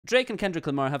Drake and Kendrick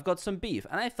Lamar have got some beef,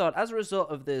 and I thought as a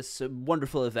result of this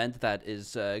wonderful event that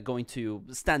is going to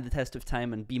stand the test of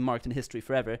time and be marked in history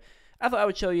forever, I thought I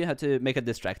would show you how to make a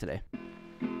diss track today.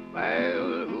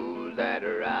 Well, who's that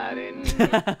riding?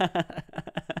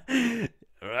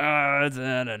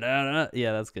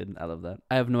 Yeah, that's good. I love that.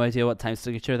 I have no idea what time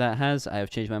signature that has. I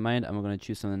have changed my mind. I'm going to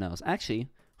choose something else. Actually,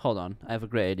 hold on. I have a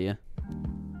great idea.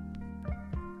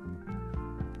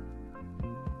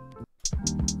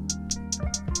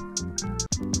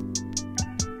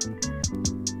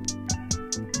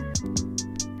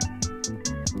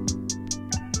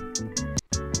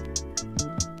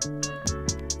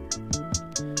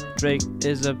 Drake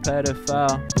is a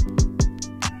pedophile.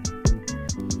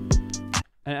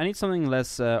 I need something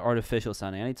less artificial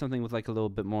sounding. I need something with like a little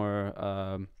bit more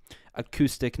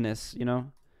acousticness, you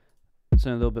know?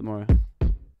 Something a little bit more.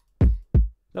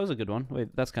 That was a good one.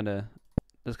 Wait, that's kind of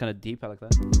deep. I like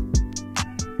that.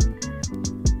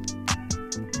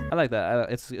 I like that.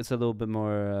 It's a little bit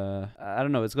more. I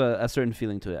don't know. It's got a certain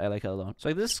feeling to it. I like it a lot. So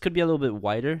like this could be a little bit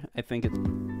wider. I think it's.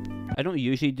 I don't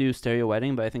usually do stereo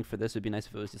widening, but I think for this it'd be nice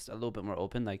if it was just a little bit more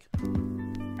open, like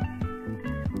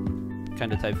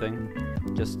kind of type thing.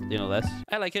 Just, you know, less.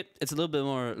 I like it. It's a little bit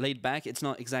more laid back. It's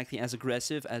not exactly as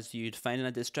aggressive as you'd find in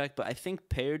a diss track, but I think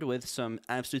paired with some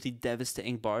absolutely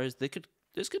devastating bars, this could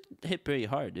hit pretty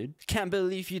hard, dude. Can't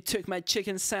believe you took my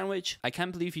chicken sandwich. I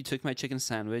can't believe you took my chicken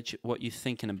sandwich. What you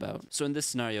thinking about? So in this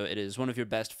scenario, it is one of your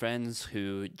best friends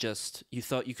who just, you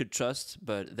thought you could trust,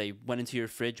 but they went into your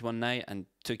fridge one night and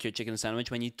took your chicken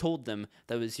sandwich when you told them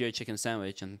that was your chicken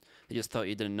sandwich, and they just thought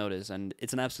you didn't notice. And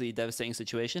it's an absolutely devastating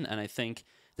situation, and I think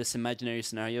this imaginary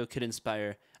scenario could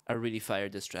inspire a really fire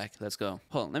diss track. Let's go.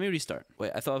 Hold on, let me restart.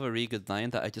 Wait, I thought of a really good line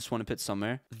that I just want to put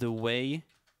somewhere. The way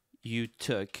you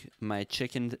took my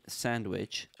chicken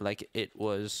sandwich like it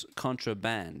was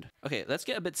contraband. Okay, let's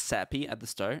get a bit sappy at the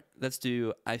start. Let's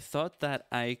do, I thought that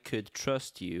I could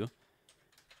trust you.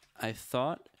 I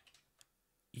thought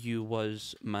you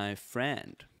was my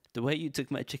friend. The way you took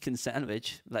my chicken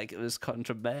sandwich like it was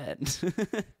contraband.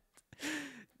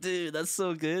 Dude, that's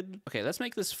so good. Okay, let's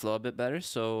make this flow a bit better.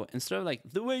 So instead of like,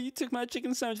 the way you took my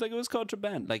chicken sandwich like it was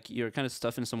contraband, like you're kind of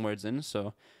stuffing some words in.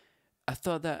 So I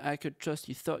thought that I could trust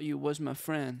you, thought you was my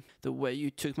friend. The way you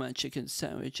took my chicken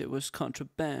sandwich, it was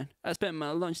contraband. I spent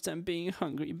my lunchtime being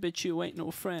hungry, bitch, you ain't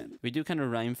no friend. We do kind of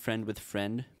rhyme friend with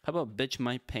friend. How about bitch,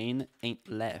 my pain ain't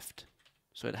left?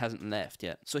 So it hasn't left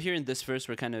yet. So here in this verse,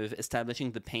 we're kind of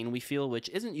establishing the pain we feel, which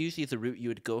isn't usually the route you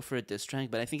would go for a diss track,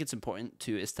 but I think it's important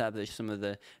to establish some of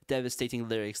the devastating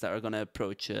lyrics that are going to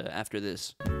approach after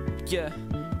this. Yeah,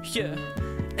 yeah,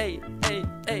 ay, ay,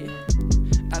 ay.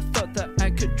 I thought that I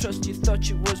could trust you, thought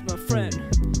you was my friend.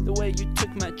 The way you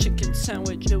took my chicken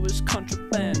sandwich, it was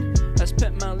contraband. I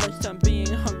spent my lunchtime being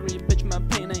hungry, bitch, my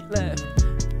pain ain't left.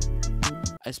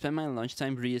 I spent my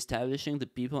lunchtime re-establishing the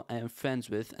people I am friends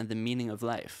with and the meaning of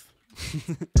life.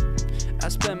 I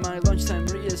spent my lunchtime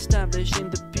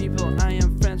re-establishing the people I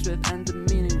am friends with and the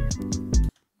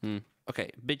meaning.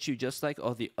 Okay, bitch, you just like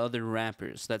all the other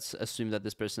rappers. Let's assume that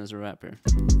this person is a rapper.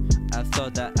 I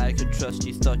thought that I could trust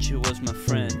you, thought you was my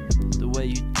friend. The way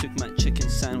you took my chicken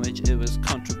sandwich, it was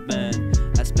contraband.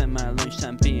 I spent my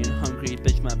lunchtime being hungry,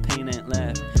 bitch, my pain ain't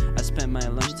left. I spent my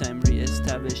lunchtime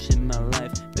re-establishing my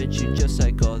life. Bitch, you just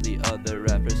like all the other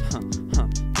rappers.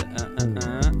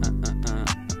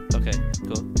 Okay,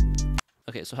 cool.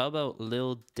 Okay, so how about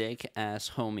Lil Dick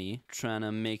Ass Homie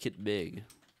tryna make it big?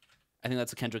 I think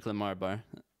that's a Kendrick Lamar bar.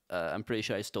 I'm pretty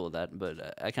sure I stole that,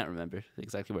 but I can't remember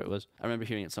exactly where it was. I remember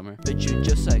hearing it somewhere. Bitch, you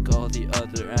just like all the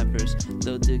other rappers.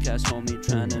 Lil Dick Ass Homie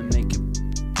tryna make it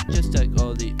just like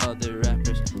all the other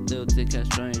rappers. Lil Dick Ass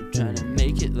tryna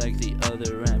make it like the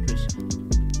other rappers.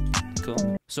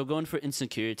 Cool. So going for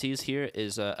insecurities here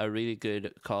is a really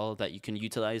good call that you can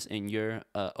utilize in your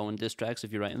own diss tracks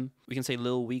if you write them. We can say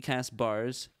Lil Weak Ass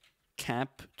Bars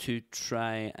cap to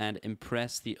try and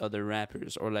impress the other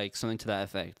rappers, or like something to that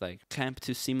effect, like cap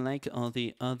to seem like all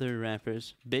the other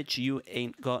rappers. Bitch, you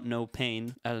ain't got no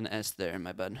pain. Add an S there,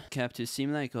 my bad. Cap to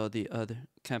seem like all the other.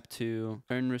 Cap to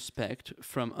earn respect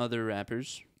from other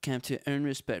rappers. Cap to earn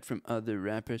respect from other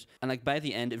rappers. And like by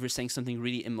the end, if we're saying something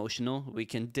really emotional, we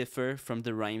can differ from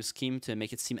the rhyme scheme to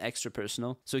make it seem extra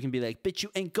personal. So it can be like, bitch,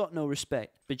 you ain't got no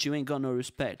respect. Bitch, you ain't got no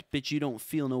respect. Bitch, you don't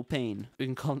feel no pain. We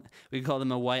can call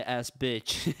them a white ass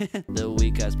bitch. The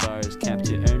weak ass bars cap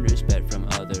to earn respect from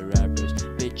other rappers.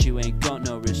 Bitch, you ain't got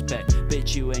no respect.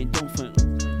 Bitch, you ain't don't feel.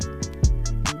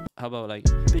 How about like,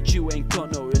 bitch, you ain't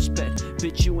got no respect.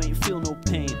 Bitch, you ain't feel no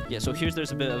pain. Yeah, so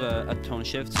there's a bit of a tone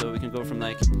shift. So we can go from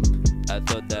like, I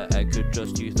thought that I could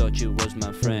trust you, thought you was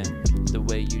my friend. The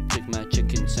way you took my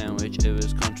chicken sandwich, it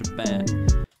was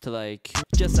contraband. to like,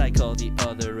 just like all the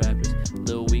other rappers.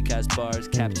 Little weak ass bars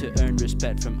capped to earn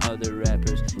respect from other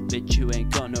rappers. Bitch, you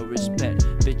ain't got no respect.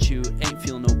 Bitch, you ain't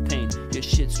feel no pain. Your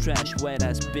shit's trash, wet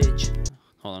ass bitch.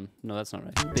 Hold on, no, that's not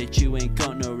right. Bitch, you ain't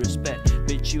got no respect.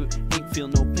 Bitch, you ain't feel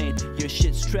no pain. Your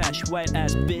shit's trash, white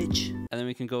ass bitch. And then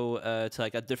we can go to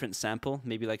like a different sample,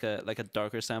 maybe like a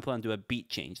darker sample, and do a beat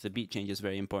change. The beat change is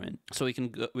very important. So we can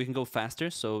go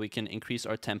faster. So we can increase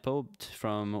our tempo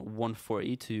from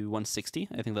 140 to 160.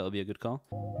 I think that'll be a good call.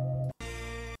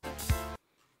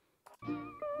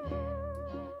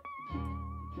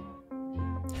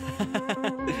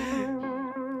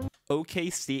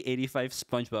 OKC 85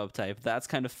 SpongeBob type. That's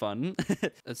kind of fun.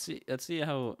 Let's see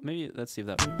how, let's see if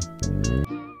that works.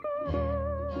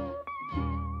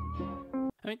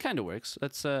 I mean, it kind of works.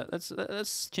 Let's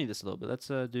change this a little bit. Let's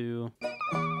do.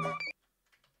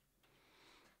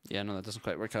 Yeah, no, that doesn't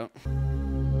quite work out. I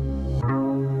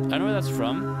don't know where that's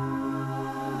from.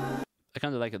 I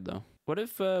kind of like it though. What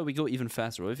if we go even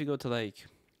faster? What if we go to like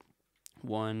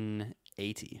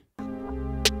 180?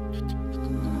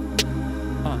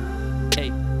 Hey.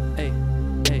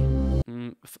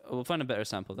 We'll find a better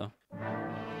sample though.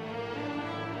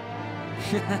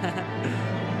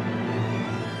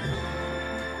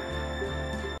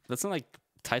 That's not like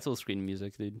title screen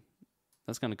music, dude.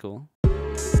 That's kind of cool.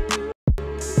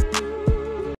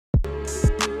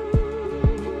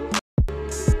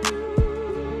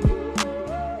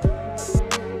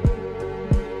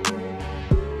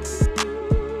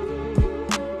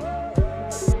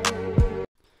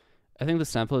 I think the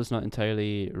sample is not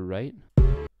entirely right.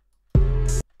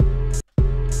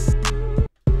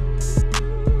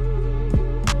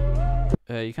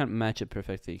 You can't match it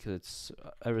perfectly because it's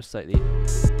ever slightly.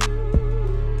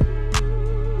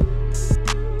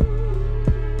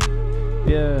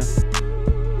 Yeah.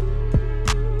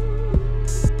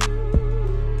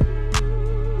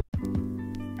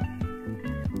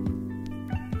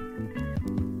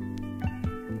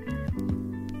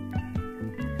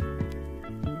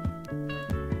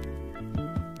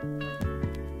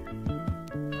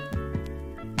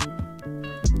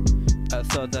 I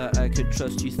thought that I could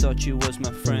trust you, thought you was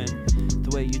my friend. The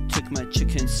way you took my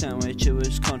chicken sandwich, it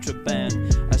was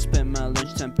contraband. I spent my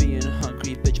lunchtime being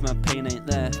hungry, bitch, my pain ain't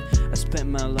left. I spent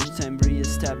my lunchtime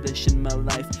re-establishing my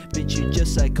life. Bitch, you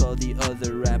just like all the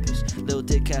other rappers. Little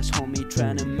dick ass homie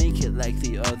trying to make it like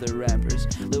the other rappers.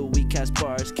 Little weak ass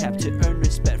bars capped to earn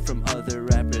respect from other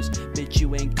rappers. Bitch,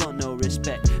 you ain't got no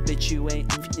respect. Bitch, you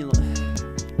ain't, you know.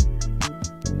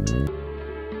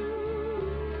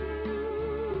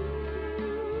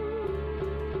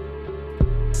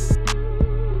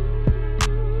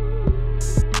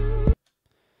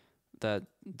 That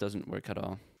doesn't work at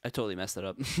all. I totally messed it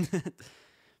up.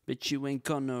 Bitch, you ain't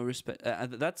got no respect.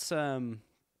 That's a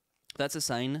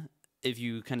sign. If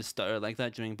you kind of stutter like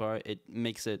that during bar, it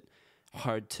makes it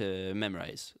hard to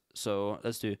memorize. So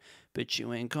let's do. Bitch,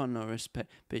 you ain't got no respect.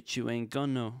 Bitch, you ain't got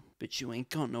no. Bitch, you ain't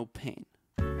got no pain.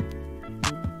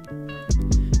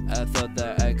 I thought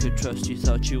that I could trust you,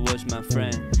 thought you was my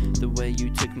friend. The way you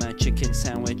took my chicken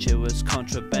sandwich, it was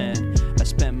contraband. I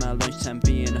spent my lunchtime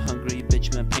being hungry,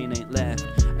 bitch, my pain ain't left.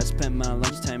 I spent my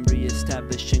lunchtime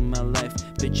re-establishing my life.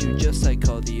 Bitch, you just like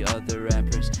all the other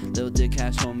rappers. Little dick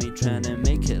ass homie trying to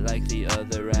make it like the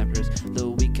other rappers.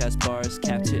 Little weak ass bars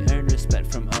capped to earn respect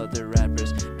from other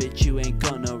rappers. Bitch, you ain't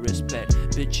got no respect.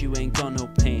 Bitch, you ain't got no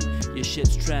pain. Your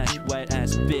shit's trash, white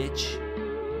ass bitch.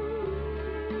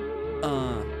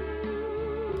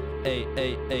 Ay,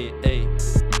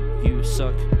 you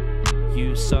suck,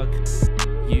 you suck,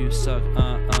 you suck,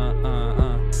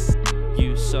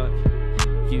 you suck,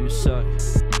 you suck,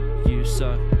 you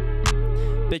suck.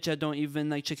 Bitch, I don't even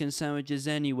like chicken sandwiches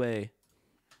anyway.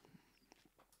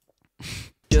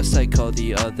 Just like all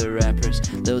the other rappers,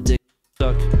 little dick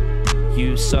suck,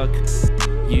 you suck,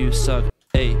 you suck,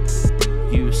 ay,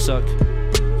 you suck,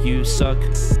 you suck,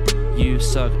 you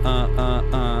suck,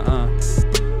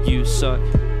 you suck.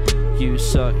 You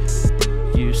suck,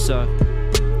 you suck.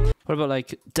 What about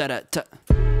like da-da-da?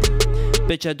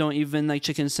 Bitch, I don't even like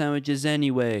chicken sandwiches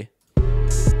anyway.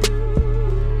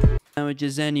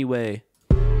 Sandwiches anyway.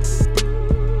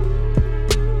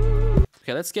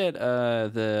 Okay, let's get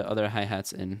the other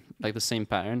hi-hats in. Like the same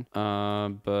pattern,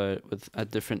 but with a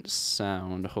different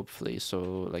sound, hopefully.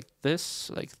 So like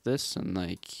this, and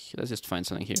like, let's just find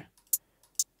something here.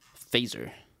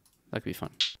 Phaser. That could be fun.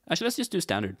 Actually, let's just do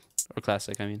standard. Or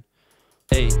classic, I mean.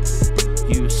 Hey,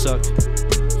 you suck,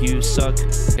 you suck.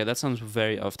 Okay, that sounds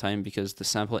very off time because the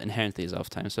sample inherently is off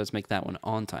time, so let's make that one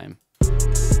on time.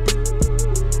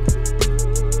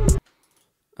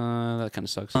 That kind of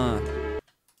sucks.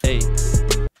 Hey,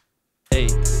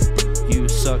 you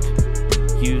suck,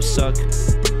 you suck,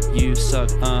 you suck,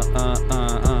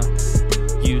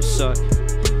 you suck,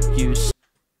 you suck,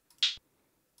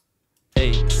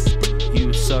 hey,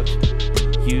 you suck,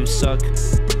 you suck,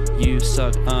 you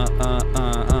suck,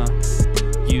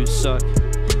 you suck,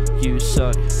 you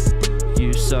suck,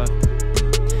 you suck.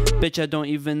 Bitch, I don't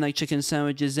even like chicken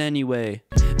sandwiches anyway.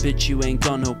 Bitch, you ain't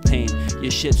got no pain.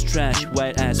 Your shit's trash,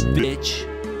 white ass bitch.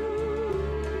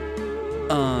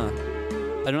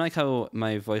 I don't like how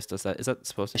my voice does that. Is that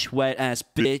supposed to? White ass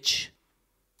bitch.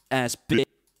 Ass bitch.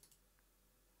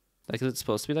 Like, is it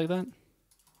supposed to be like that?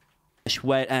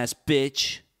 White ass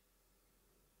bitch.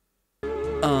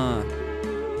 Ay.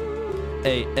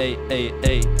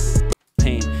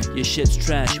 Pain. Your shit's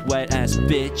trash, white ass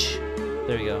bitch.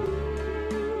 There we go.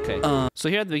 Okay. So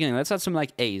here at the beginning, let's add some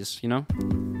like A's, you know?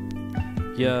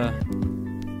 Yeah.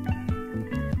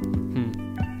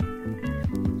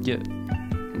 Yeah.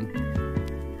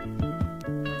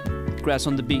 Grass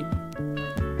on the beat.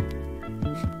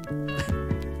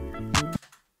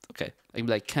 Okay. I can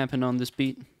be like camping on this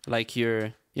beat. Like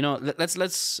you're, you know,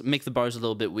 let's make the bars a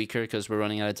little bit weaker because we're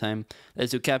running out of time.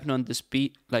 Let's do camping on this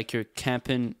beat like you're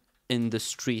camping in the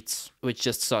streets, which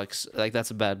just sucks. Like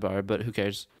that's a bad bar, but who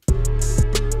cares?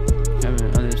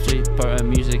 Camping on the street, bar,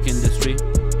 music industry.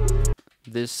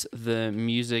 The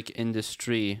music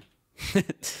industry.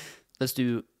 Let's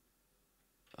do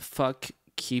fuck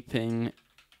keeping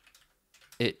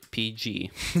it PG.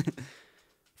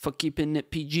 Fuck keeping it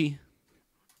PG.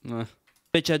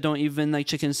 Bitch, I don't even like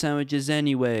chicken sandwiches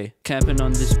anyway. Camping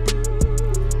on this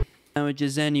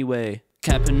sandwiches anyway.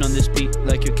 Camping on this beat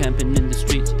like you're camping in the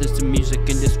streets. This the music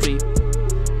industry.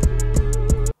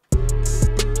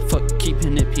 Fuck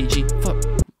keeping it PG. Fuck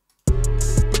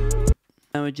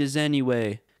sandwiches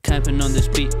anyway. Camping on this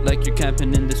beat like you're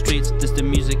camping in the streets. This the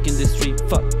music industry.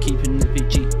 Fuck keeping it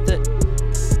PG.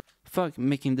 Fuck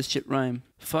making this shit rhyme.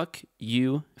 Fuck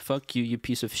you, you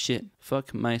piece of shit.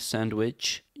 Fuck my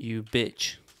sandwich, you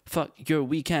bitch. Fuck your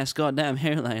weak ass goddamn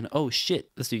hairline. Oh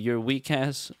shit. Let's do your weak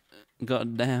ass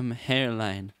goddamn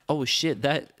hairline. Oh shit,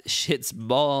 that shit's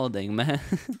balding, man.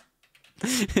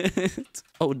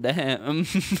 Oh damn.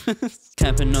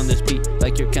 Camping on this beat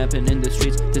like you're camping in the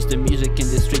streets. This the music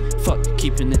industry. Fuck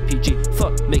keeping it PG.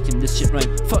 Fuck making this shit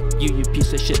rhyme. Fuck you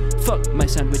piece of shit. Fuck my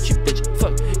sandwich, you bitch.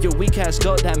 Fuck your weak ass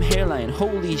goddamn hairline.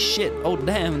 Holy shit. Oh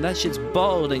damn, that shit's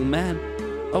balding, man.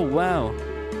 Oh wow.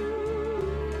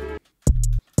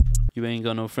 You ain't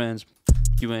got no friends.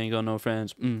 You ain't got no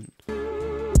friends.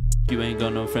 You ain't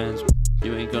got no friends.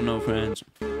 You ain't got no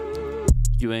friends.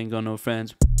 You ain't got no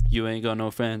friends. You ain't got no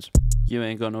friends. You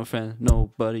ain't got no friends.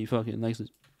 Nobody fucking likes it.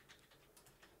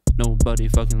 Nobody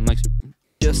fucking likes it.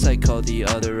 Just like all the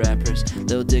other rappers.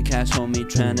 Lil dick ass homie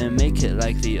tryna make it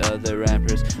like the other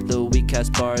rappers. Lil weak ass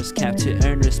bars capped to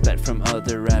earn respect from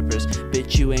other rappers.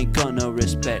 Bitch, you ain't got no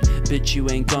respect. Bitch, you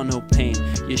ain't got no pain.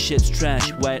 Your shit's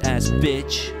trash, white ass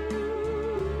bitch.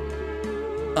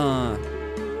 Ay.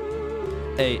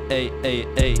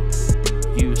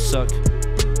 You suck.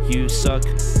 You suck.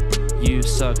 You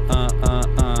suck,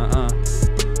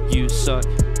 You suck,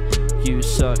 you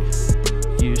suck,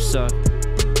 you suck.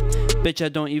 Bitch, I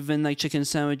don't even like chicken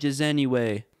sandwiches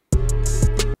anyway.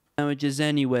 Sandwiches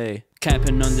anyway.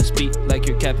 Camping on this beat like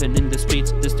you're camping in the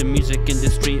streets. This the music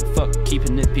industry. Fuck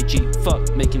keeping it PG.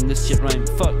 Fuck making this shit rhyme.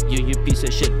 Fuck you piece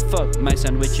of shit. Fuck my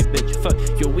sandwich, you bitch.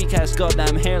 Fuck your weak ass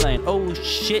goddamn hairline. Oh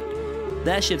shit,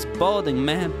 that shit's balding,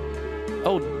 man.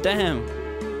 Oh damn.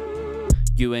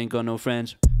 You ain't got no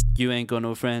friends. You ain't got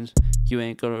no friends. You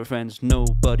ain't got no friends.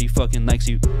 Nobody fucking likes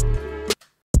you.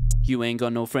 You ain't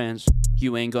got no friends.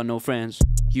 You ain't got no friends.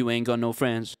 You ain't got no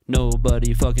friends.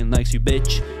 Nobody fucking likes you,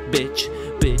 bitch. Bitch.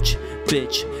 Bitch.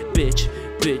 Bitch. Bitch.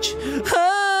 Bitch.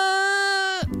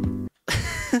 Ah!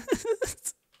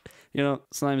 You know,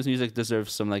 Slime's music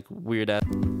deserves some like weird ass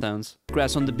sounds.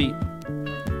 Grass on the beat.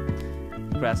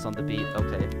 Grass on the beat.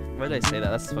 Okay. Why did I say that?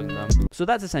 That's fucking dumb. So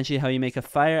that's essentially how you make a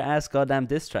fire-ass goddamn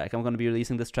diss track. I'm going to be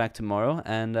releasing this track tomorrow,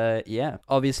 and yeah.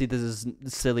 Obviously, this is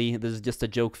silly. This is just a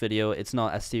joke video. It's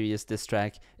not a serious diss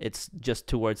track. It's just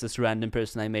towards this random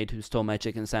person I made who stole my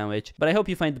chicken sandwich. But I hope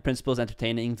you find the principles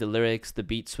entertaining, the lyrics, the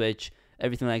beat switch,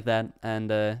 everything like that.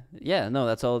 And yeah, no,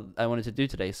 that's all I wanted to do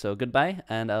today. So goodbye,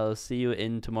 and I'll see you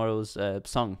in tomorrow's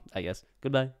song, I guess.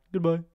 Goodbye. Goodbye.